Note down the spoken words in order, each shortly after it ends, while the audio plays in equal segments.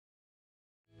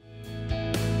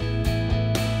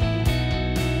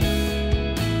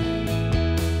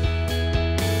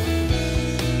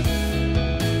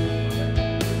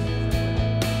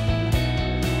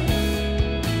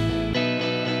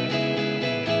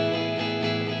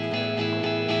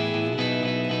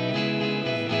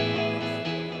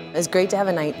It's great to have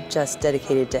a night just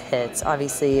dedicated to HITZ.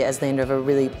 Obviously, as Land Rover,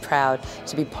 really proud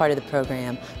to be part of the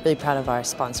program, really proud of our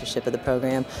sponsorship of the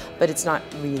program, but it's not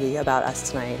really about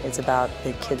us tonight. It's about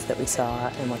the kids that we saw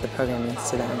and what the program means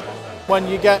to them. When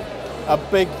you get a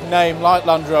big name like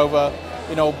Land Rover,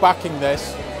 backing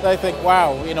this, they think,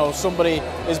 wow, somebody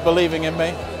is believing in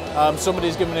me,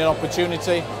 somebody's giving me an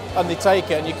opportunity, and they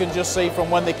take it. And you can just see from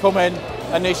when they come in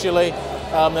initially,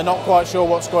 they're not quite sure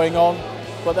what's going on,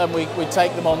 but then we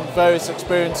take them on various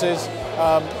experiences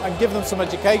and give them some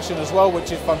education as well,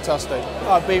 which is fantastic.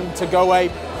 I've been to Go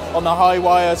Ape on the high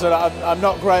wires, and I'm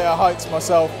not great at heights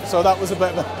myself, so that was a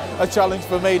bit of a challenge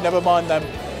for me, never mind them.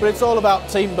 But it's all about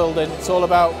team building, it's all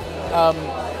about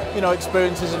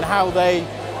experiences and how they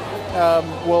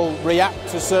will react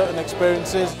to certain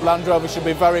experiences. Land Rover should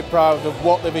be very proud of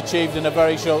what they've achieved in a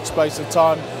very short space of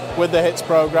time with the HITZ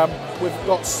programme. We've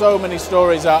got so many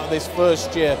stories out of this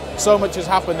first year. So much has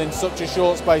happened in such a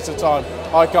short space of time.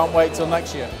 I can't wait till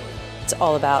next year. It's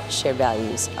all about shared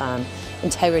values,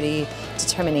 integrity,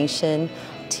 determination,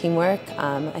 teamwork.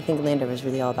 I think Land Rover is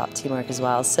really all about teamwork as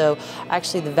well. So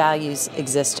actually the values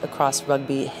exist across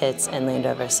rugby, HITZ and Land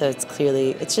Rover, so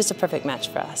it's just a perfect match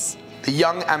for us. The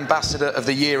Young Ambassador of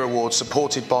the Year Award,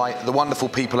 supported by the wonderful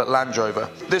people at Land Rover.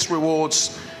 This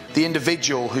rewards the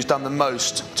individual who's done the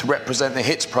most to represent the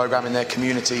HITZ programme in their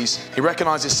communities. He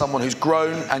recognises someone who's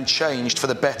grown and changed for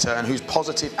the better and whose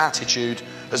positive attitude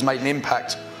has made an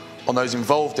impact on those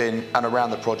involved in and around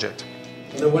the project.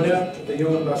 The winner of the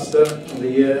Young Ambassador of the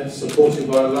Year,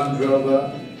 supported by Land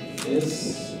Rover,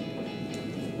 is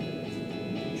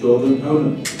Jorden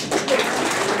Honan.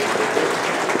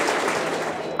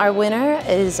 Our winner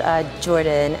is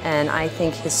Jorden, and I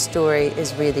think his story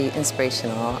is really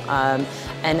inspirational.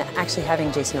 And actually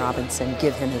having Jason Robinson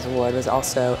give him his award was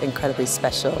also incredibly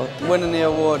special. Winning the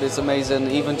award is amazing.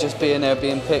 Even just being there,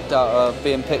 being picked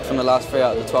from the last 3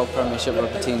 out of the 12 Premiership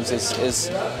rugby teams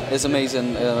is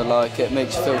amazing. It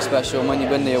makes you feel special. And when you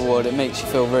win the award, it makes you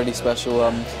feel really special.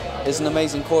 It's an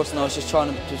amazing course, and I was just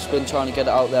been trying to get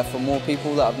it out there for more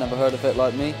people that have never heard of it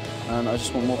like me. And I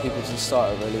just want more people to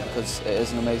start it really, because it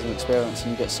is an amazing experience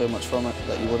and you get so much from it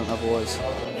that you wouldn't otherwise.